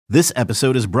This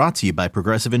episode is brought to you by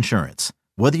Progressive Insurance.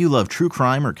 Whether you love true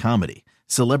crime or comedy,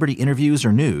 celebrity interviews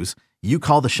or news, you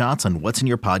call the shots on what's in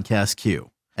your podcast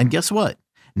queue. And guess what?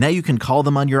 Now you can call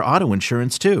them on your auto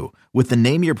insurance too with the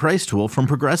Name Your Price tool from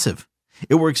Progressive.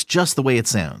 It works just the way it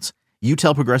sounds. You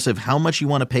tell Progressive how much you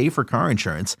want to pay for car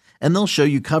insurance, and they'll show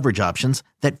you coverage options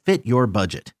that fit your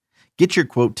budget. Get your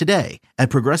quote today at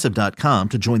Progressive.com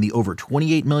to join the over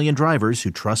 28 million drivers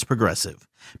who trust Progressive.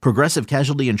 Progressive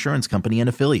Casualty Insurance Company and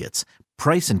Affiliates.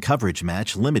 Price and coverage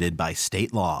match limited by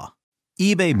state law.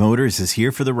 eBay Motors is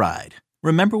here for the ride.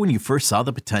 Remember when you first saw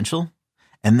the potential?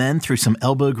 And then through some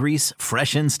elbow grease,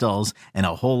 fresh installs, and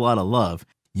a whole lot of love,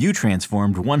 you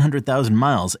transformed 100,000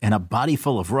 miles and a body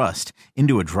full of rust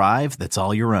into a drive that's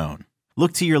all your own.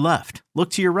 Look to your left.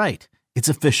 Look to your right. It's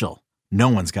official. No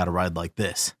one's got a ride like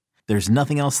this. There's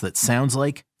nothing else that sounds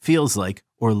like, feels like,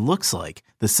 or looks like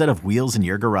the set of wheels in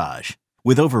your garage.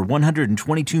 With over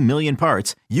 122 million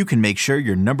parts, you can make sure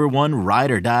your number one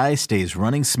ride or die stays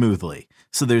running smoothly.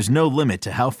 So there's no limit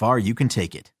to how far you can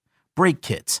take it. Brake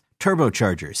kits,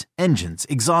 turbochargers, engines,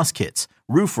 exhaust kits,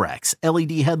 roof racks,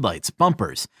 LED headlights,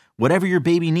 bumpers, whatever your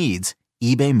baby needs,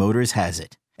 eBay Motors has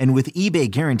it. And with eBay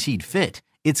Guaranteed Fit,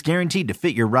 it's guaranteed to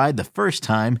fit your ride the first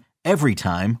time, every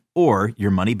time, or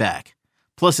your money back.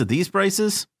 Plus, at these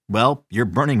prices, well, you're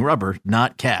burning rubber,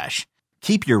 not cash.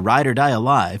 Keep your ride or die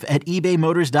alive at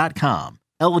ebaymotors.com.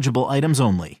 Eligible items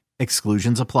only.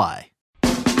 Exclusions apply.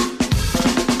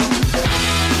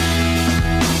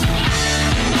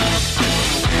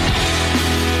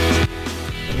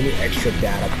 Any extra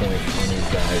data point on these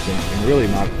guys, and really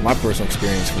my personal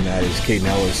experience from that is Caden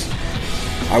Ellis.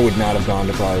 I would not have gone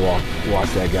to probably watch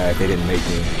that guy if they didn't make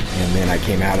me, and then I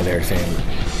came out of there saying,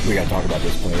 we got to talk about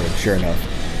this player, and sure enough.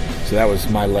 So that was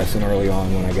my lesson early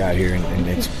on when I got here, and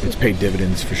it's paid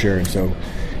dividends for sure. And so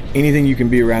anything you can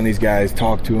be around these guys,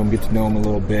 talk to them, get to know them a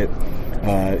little bit,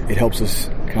 it helps us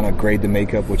kind of grade the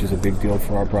makeup, which is a big deal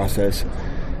for our process.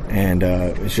 And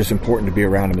it's just important to be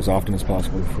around them as often as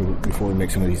possible before we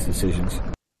make some of these decisions.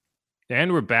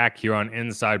 And we're back here on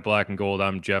Inside Black and Gold.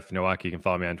 I'm Jeff Nowak. You can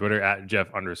follow me on Twitter at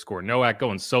Jeff_Nowak.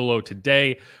 Going solo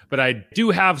today, but I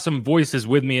do have some voices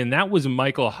with me, and that was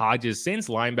Michael Hodges, Saints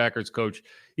linebackers coach.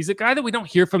 He's a guy that we don't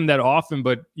hear from that often,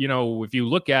 but you know, if you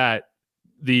look at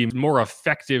the more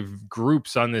effective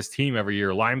groups on this team every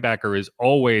year, linebacker is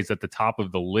always at the top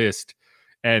of the list.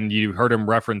 And you heard him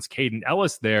reference Caden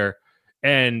Ellis there,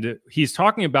 and he's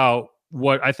talking about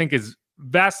what I think is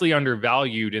vastly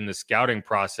undervalued in the scouting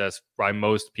process by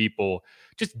most people,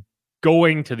 just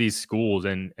going to these schools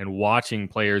and watching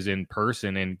players in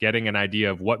person and getting an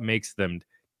idea of what makes them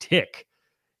tick.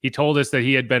 He told us that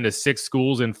he had been to 6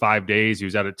 schools in 5 days. He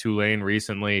was out at Tulane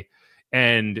recently,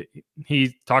 and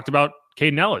he talked about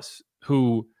Caden Ellis,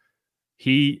 who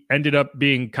he ended up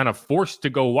being kind of forced to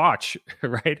go watch,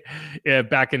 right?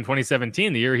 Back in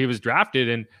 2017, the year he was drafted.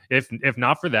 And if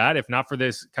not for that, if not for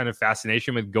this kind of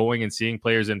fascination with going and seeing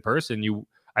players in person,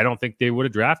 I don't think they would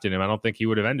have drafted him. I don't think he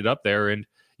would have ended up there. And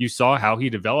you saw how he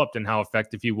developed and how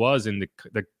effective he was in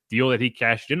the deal that he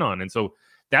cashed in on. And so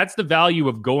that's the value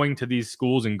of going to these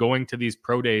schools and going to these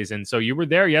pro days. And so you were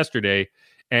there yesterday,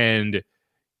 and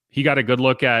he got a good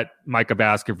look at Micah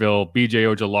Baskerville, B.J.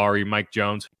 Ojulari, Mike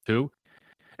Jones, too.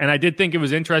 And I did think it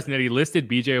was interesting that he listed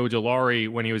B.J. Ojulari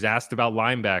when he was asked about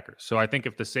linebackers. So I think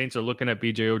if the Saints are looking at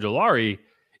B.J. Ojulari,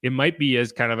 it might be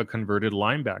as kind of a converted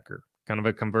linebacker, kind of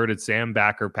a converted Sam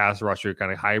backer, pass rusher,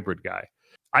 kind of hybrid guy.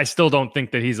 I still don't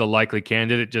think that he's a likely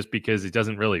candidate just because it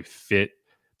doesn't really fit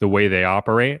the way they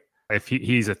operate. If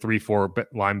he's a 3-4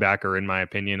 linebacker, in my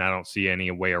opinion, I don't see any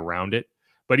way around it.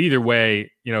 But either way,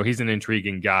 you know, he's an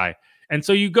intriguing guy. And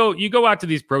so you go out to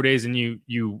these pro days and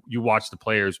you watch the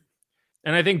players.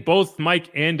 And I think both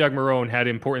Mike and Doug Marrone had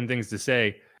important things to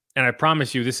say. And I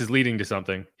promise you, this is leading to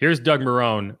something. Here's Doug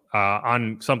Marrone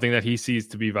on something that he sees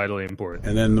to be vitally important.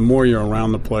 And then the more you're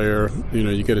around the player, you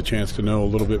know, you get a chance to know a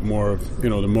little bit more of, you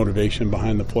know, the motivation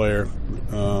behind the player,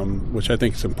 which I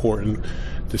think is important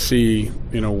to see,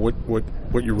 you know,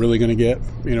 what you're really going to get,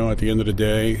 you know, at the end of the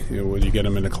day, you know, when you get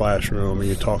them in the classroom and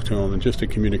you talk to them and just the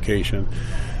communication.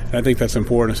 And I think that's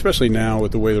important, especially now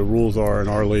with the way the rules are in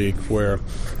our league where,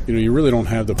 you know, you really don't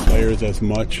have the players as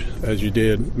much as you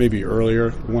did maybe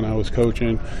earlier when I was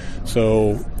coaching.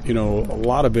 So, you know, a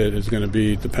lot of it is going to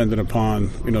be dependent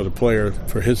upon, you know, the player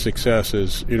for his success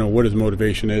is, you know, what his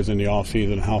motivation is in the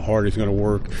offseason, how hard he's going to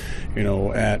work, you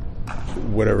know, at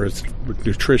whatever it's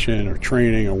nutrition or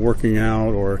training or working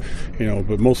out or, you know,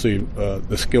 but mostly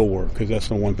the skill work, because that's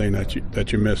the one thing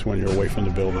that you miss when you're away from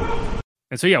the building.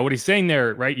 And so, yeah, what he's saying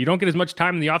there, right? You don't get as much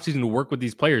time in the offseason to work with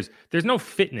these players. There's no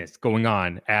fitness going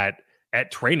on at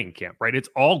at training camp, right? It's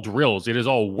all drills. It is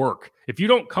all work. If you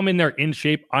don't come in there in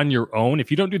shape on your own,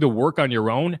 if you don't do the work on your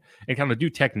own and kind of do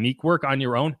technique work on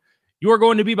your own, you are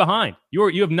going to be behind.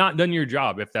 You have not done your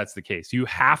job if that's the case. You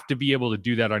have to be able to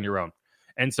do that on your own.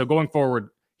 And so going forward,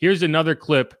 here's another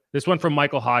clip, this one from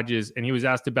Michael Hodges, and he was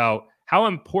asked about how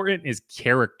important is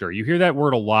character. You hear that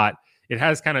word a lot. It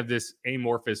has kind of this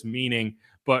amorphous meaning,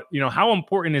 but how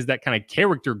important is that kind of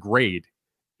character grade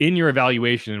in your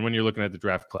evaluation and when you're looking at the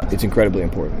draft class? It's incredibly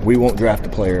important. We won't draft a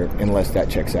player unless that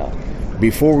checks out.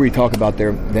 Before we talk about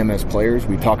them as players,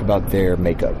 we talk about their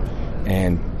makeup.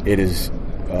 And it is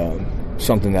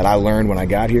something that I learned when I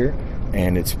got here,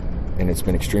 and it's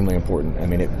been extremely important. I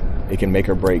mean, it can make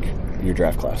or break your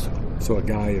draft class. So a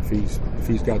guy, if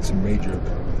he's got some major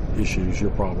issues, you're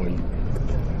probably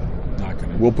not going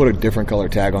to... We'll put a different color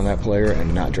tag on that player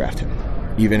and not draft him,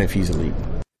 even if he's elite.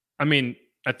 I mean,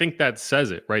 I think that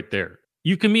says it right there.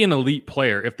 You can be an elite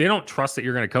player. If they don't trust that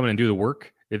you're going to come in and do the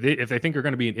work, if they think you're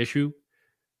going to be an issue,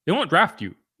 they won't draft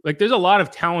you. Like, there's a lot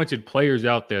of talented players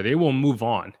out there. They will move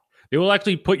on. They will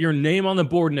actually put your name on the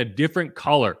board in a different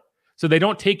color so they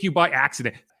don't take you by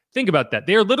accident. Think about that.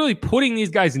 They are literally putting these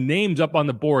guys' names up on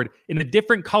the board in a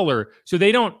different color so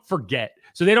they don't forget.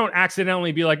 So they don't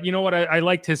accidentally be like, you know what, I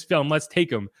liked his film, let's take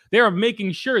him. They are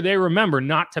making sure they remember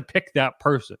not to pick that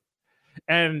person.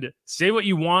 And say what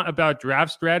you want about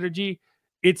draft strategy,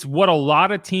 it's what a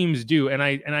lot of teams do. And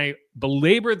I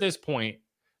belabor this point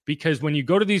because when you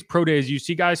go to these pro days, you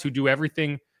see guys who do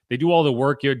everything. They do all the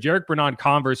work. You have Jarek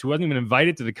Bernard-Converse, who wasn't even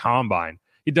invited to the combine.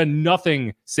 He'd done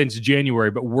nothing since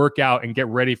January but work out and get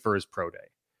ready for his pro day.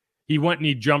 He went and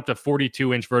he jumped a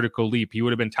 42-inch vertical leap. He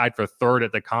would have been tied for third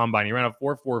at the combine. He ran a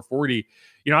 4.440.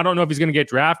 I don't know if he's going to get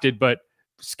drafted, but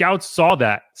scouts saw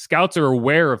that. Scouts are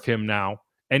aware of him now,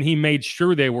 and he made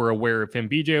sure they were aware of him.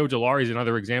 B.J. Ojulari is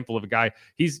another example of a guy.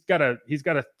 He's got a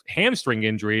hamstring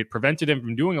injury. It prevented him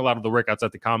from doing a lot of the workouts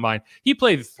at the combine. He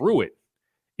played through it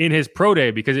in his pro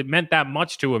day because it meant that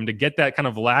much to him to get that kind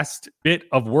of last bit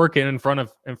of work in front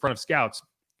of scouts.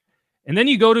 And then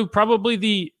you go to probably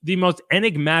the most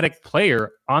enigmatic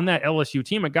player on that LSU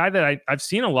team, a guy that I've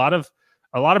seen a lot of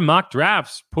mock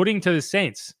drafts putting to the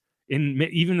Saints in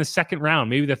even the second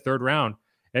round, maybe the third round.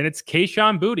 And it's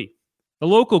Kayshon Boutte, the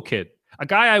local kid, a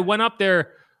guy I went up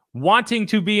there wanting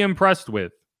to be impressed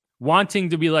with,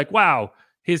 wanting to be like, wow,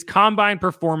 his combine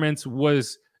performance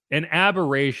was an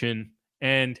aberration.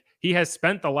 And he has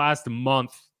spent the last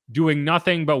month doing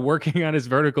nothing but working on his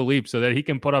vertical leap so that he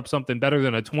can put up something better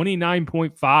than a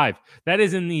 29.5. That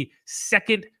is in the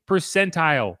second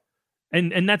percentile.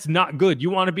 And that's not good. You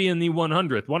want to be in the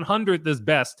 100th. 100th is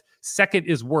best. Second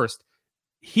is worst.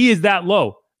 He is that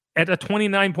low at a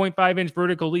 29.5-inch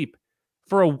vertical leap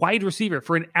for a wide receiver,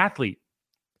 for an athlete.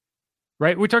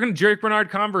 Right? We're talking Jarek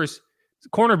Bernard-Converse,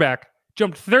 cornerback,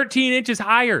 jumped 13 inches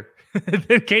higher than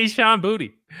Kayshon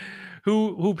Boutte.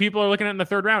 Who people are looking at in the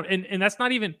third round. And that's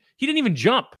not even, he didn't even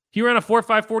jump. He ran a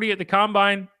 4.540 at the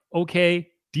combine. Okay,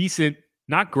 decent,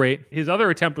 not great. His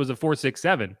other attempt was a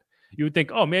 4.67. You would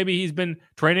think, oh, maybe he's been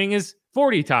training his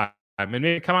 40 time and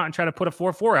maybe come out and try to put a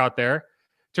 4.4 out there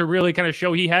to really kind of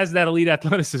show he has that elite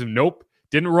athleticism. Nope,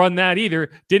 didn't run that either.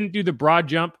 Didn't do the broad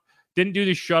jump, didn't do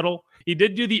the shuttle. He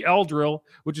did do the L drill,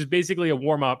 which is basically a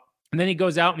warm up. And then he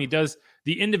goes out and he does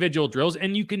the individual drills.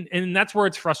 And that's where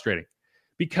it's frustrating,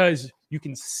 because you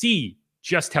can see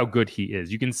just how good he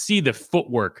is. You can see the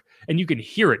footwork and you can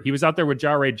hear it. He was out there with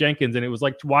Jahray Jenkins, and it was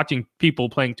like watching people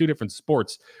playing two different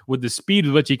sports with the speed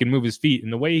with which he can move his feet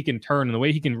and the way he can turn and the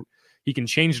way he can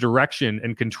change direction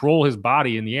and control his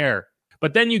body in the air.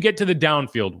 But then you get to the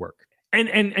downfield work.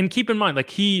 And keep in mind, like,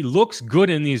 he looks good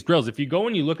in these drills. If you go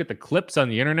and you look at the clips on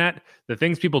the internet, the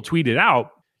things people tweeted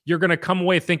out, you're going to come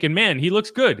away thinking, man, he looks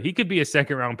good. He could be a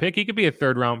second round pick. He could be a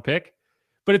third round pick.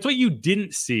 But it's what you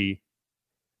didn't see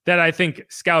that I think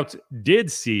scouts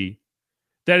did see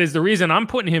that is the reason I'm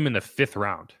putting him in the fifth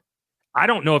round. I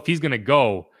don't know if he's going to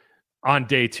go on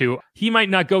day 2. He might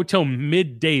not go till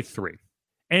mid day 3.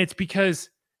 And it's because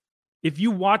if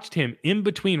you watched him in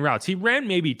between routes, he ran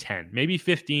maybe 10, maybe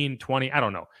 15, 20. I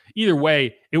don't know. Either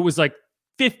way, it was like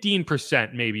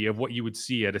 15% maybe of what you would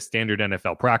see at a standard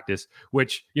NFL practice,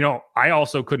 which, you know, I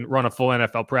also couldn't run a full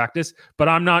NFL practice, but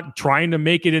I'm not trying to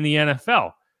make it in the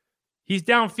NFL. He's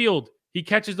downfield. He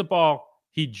catches the ball.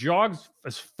 He jogs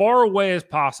as far away as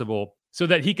possible so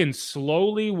that he can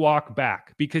slowly walk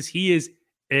back because he is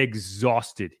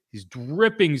exhausted. He's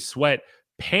dripping sweat,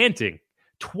 panting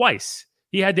twice.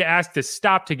 He had to ask to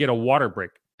stop to get a water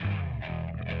break.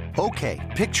 Okay,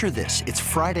 picture this. It's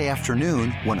Friday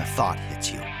afternoon when a thought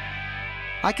hits you.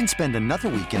 I can spend another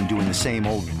weekend doing the same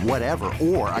old whatever,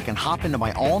 or I can hop into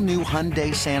my all-new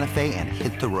Hyundai Santa Fe and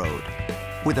hit the road.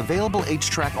 With available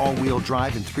H-Track all-wheel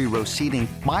drive and 3-row seating,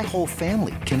 my whole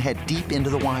family can head deep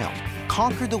into the wild.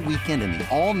 Conquer the weekend in the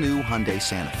all-new Hyundai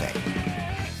Santa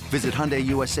Fe. Visit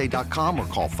HyundaiUSA.com or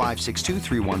call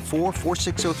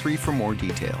 562-314-4603 for more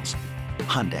details.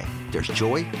 Hyundai, there's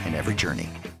joy in every journey.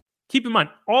 Keep in mind,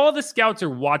 all the scouts are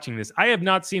watching this. I have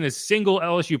not seen a single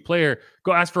LSU player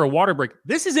go ask for a water break.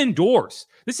 This is indoors.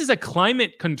 This is a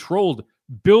climate-controlled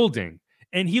building,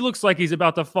 and he looks like he's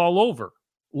about to fall over.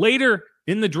 Later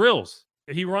in the drills,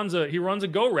 he runs a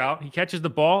go route. He catches the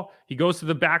ball. He goes to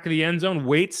the back of the end zone,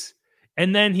 waits,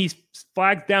 and then he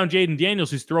flags down Jaden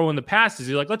Daniels, who's throwing the passes.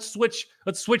 He's like, let's switch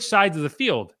sides of the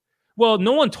field. Well,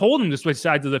 no one told him to switch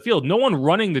sides of the field. No one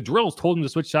running the drills told him to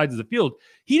switch sides of the field.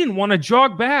 He didn't want to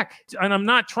jog back. And I'm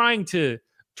not trying to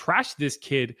trash this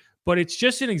kid, but it's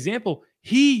just an example.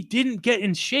 He didn't get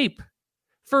in shape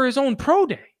for his own pro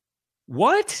day.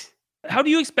 What? How do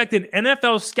you expect an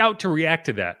NFL scout to react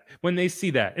to that when they see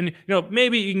that? And,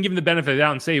 maybe you can give him the benefit of the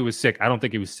doubt and say he was sick. I don't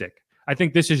think he was sick. I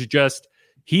think this is just,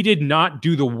 he did not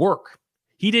do the work.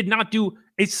 He did not do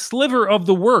a sliver of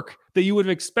the work that you would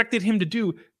have expected him to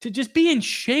do to just be in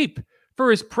shape for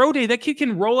his pro day. That kid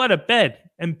can roll out of bed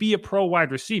and be a pro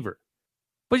wide receiver.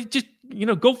 But just,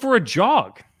 go for a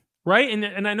jog, right? And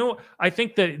I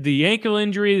think that the ankle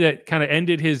injury that kind of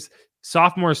ended his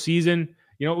sophomore season,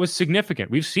 it was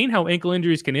significant. We've seen how ankle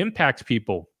injuries can impact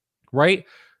people, right?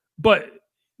 But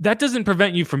that doesn't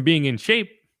prevent you from being in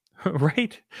shape,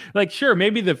 right? Like, sure,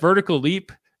 maybe the vertical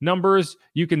leap numbers,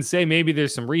 you can say maybe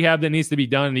there's some rehab that needs to be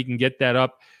done and he can get that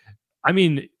up. I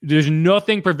mean, there's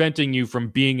nothing preventing you from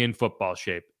being in football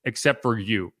shape except for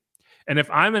you. And if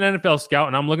I'm an NFL scout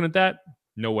and I'm looking at that,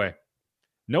 no way.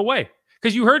 No way.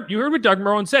 Because you heard what Doug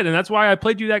Marrone said, and that's why I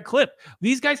played you that clip.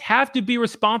 These guys have to be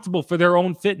responsible for their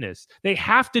own fitness. They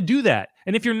have to do that.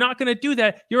 And if you're not going to do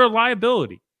that, you're a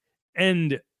liability.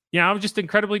 And I was just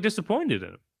incredibly disappointed in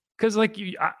him. Because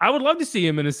I would love to see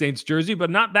him in a Saints jersey,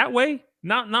 but not that way.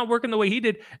 Not working the way he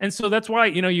did. And so that's why,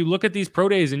 you look at these pro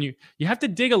days and you have to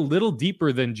dig a little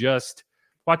deeper than just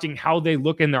watching how they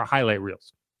look in their highlight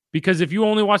reels. Because if you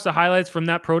only watch the highlights from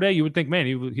that pro day, you would think, man,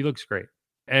 he looks great.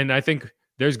 And I think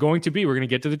we're going to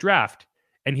get to the draft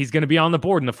and he's going to be on the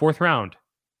board in the 4th round.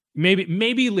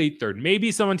 Maybe late 3rd.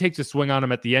 Maybe someone takes a swing on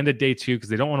him at the end of day 2 because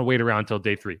they don't want to wait around until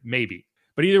day 3. Maybe.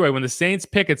 But either way, when the Saints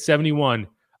pick at 71,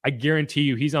 I guarantee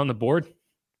you he's on the board.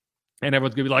 And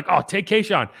everyone's going to be like, oh, take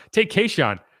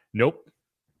Kayshawn. Nope.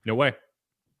 No way.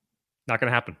 Not going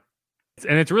to happen.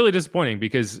 And it's really disappointing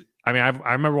because, I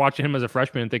remember watching him as a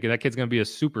freshman and thinking that kid's going to be a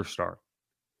superstar.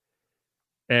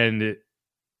 And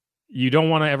you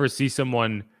don't want to ever see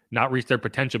someone not reach their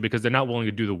potential because they're not willing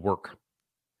to do the work.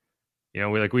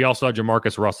 We all saw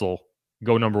Jamarcus Russell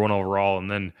go number 1 overall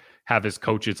and then have his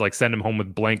coaches send him home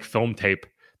with blank film tape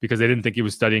because they didn't think he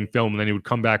was studying film, and then he would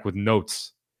come back with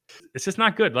notes. It's just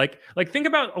not good. Like think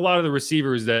about a lot of the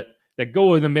receivers that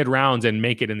go in the mid rounds and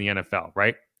make it in the NFL,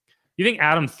 right? You think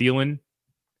Adam Thielen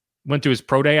went to his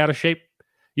pro day out of shape?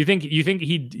 You think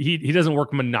he doesn't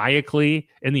work maniacally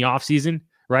in the offseason,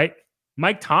 right?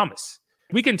 Mike Thomas.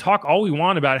 We can talk all we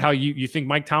want about how you think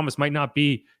Mike Thomas might not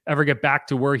ever get back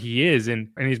to where he is and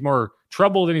he's more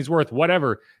trouble than he's worth,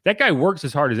 whatever. That guy works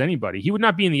as hard as anybody. He would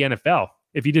not be in the NFL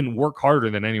if he didn't work harder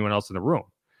than anyone else in the room.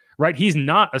 Right? He's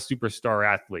not a superstar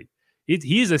athlete.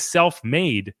 He's a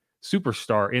self-made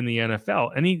superstar in the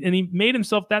NFL, and he made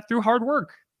himself that through hard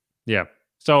work. Yeah.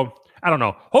 So I don't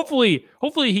know. Hopefully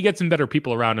he gets some better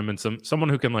people around him and someone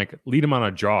who can lead him on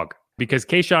a jog, because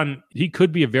Kayshawn, he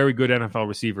could be a very good NFL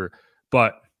receiver,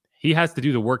 but he has to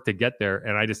do the work to get there,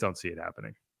 and I just don't see it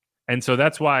happening. And so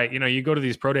that's why you go to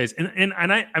these pro days, and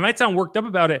I might sound worked up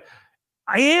about it.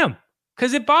 I am,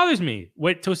 because it bothers me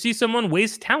to see someone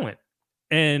waste talent.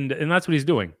 And that's what he's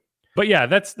doing. But yeah,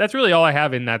 that's really all I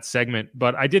have in that segment.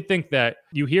 But I did think that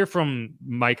you hear from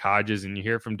Mike Hodges and you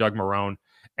hear from Doug Marrone,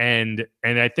 and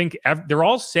I think they're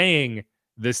all saying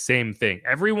the same thing.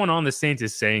 Everyone on the Saints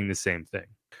is saying the same thing.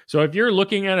 So if you're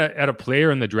looking at a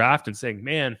player in the draft and saying,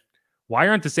 man, why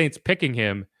aren't the Saints picking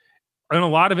him? In a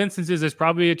lot of instances, there's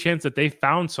probably a chance that they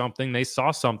found something, they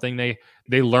saw something,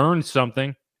 they learned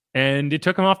something, and it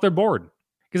took them off their board.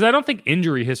 Because I don't think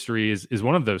injury history is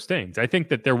one of those things. I think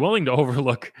that they're willing to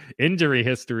overlook injury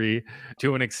history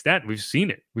to an extent. We've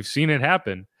seen it. We've seen it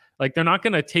happen. They're not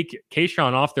going to take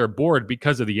Kayshawn off their board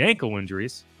because of the ankle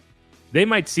injuries. They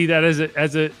might see that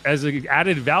as a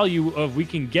added value of we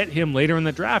can get him later in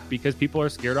the draft because people are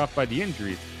scared off by the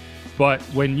injuries. But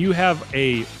when you have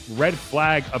a red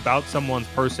flag about someone's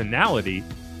personality,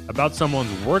 about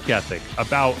someone's work ethic,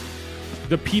 about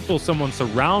the people someone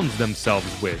surrounds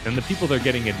themselves with and the people they're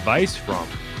getting advice from,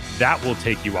 that will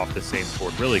take you off the same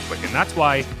board really quick. And that's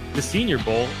why the Senior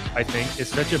Bowl, I think, is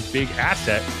such a big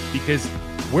asset, because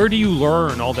where do you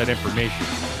learn all that information?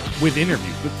 With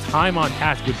interviews, with time on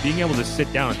task, with being able to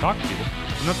sit down and talk to people.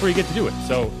 And that's where you get to do it.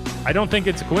 So I don't think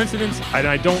it's a coincidence.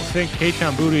 I don't think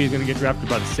Kayshon Boutte is going to get drafted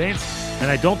by the Saints. And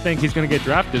I don't think he's going to get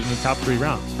drafted in the top 3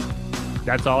 rounds.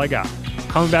 That's all I got.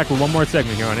 Coming back with one more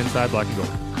segment here on Inside Black and Gold.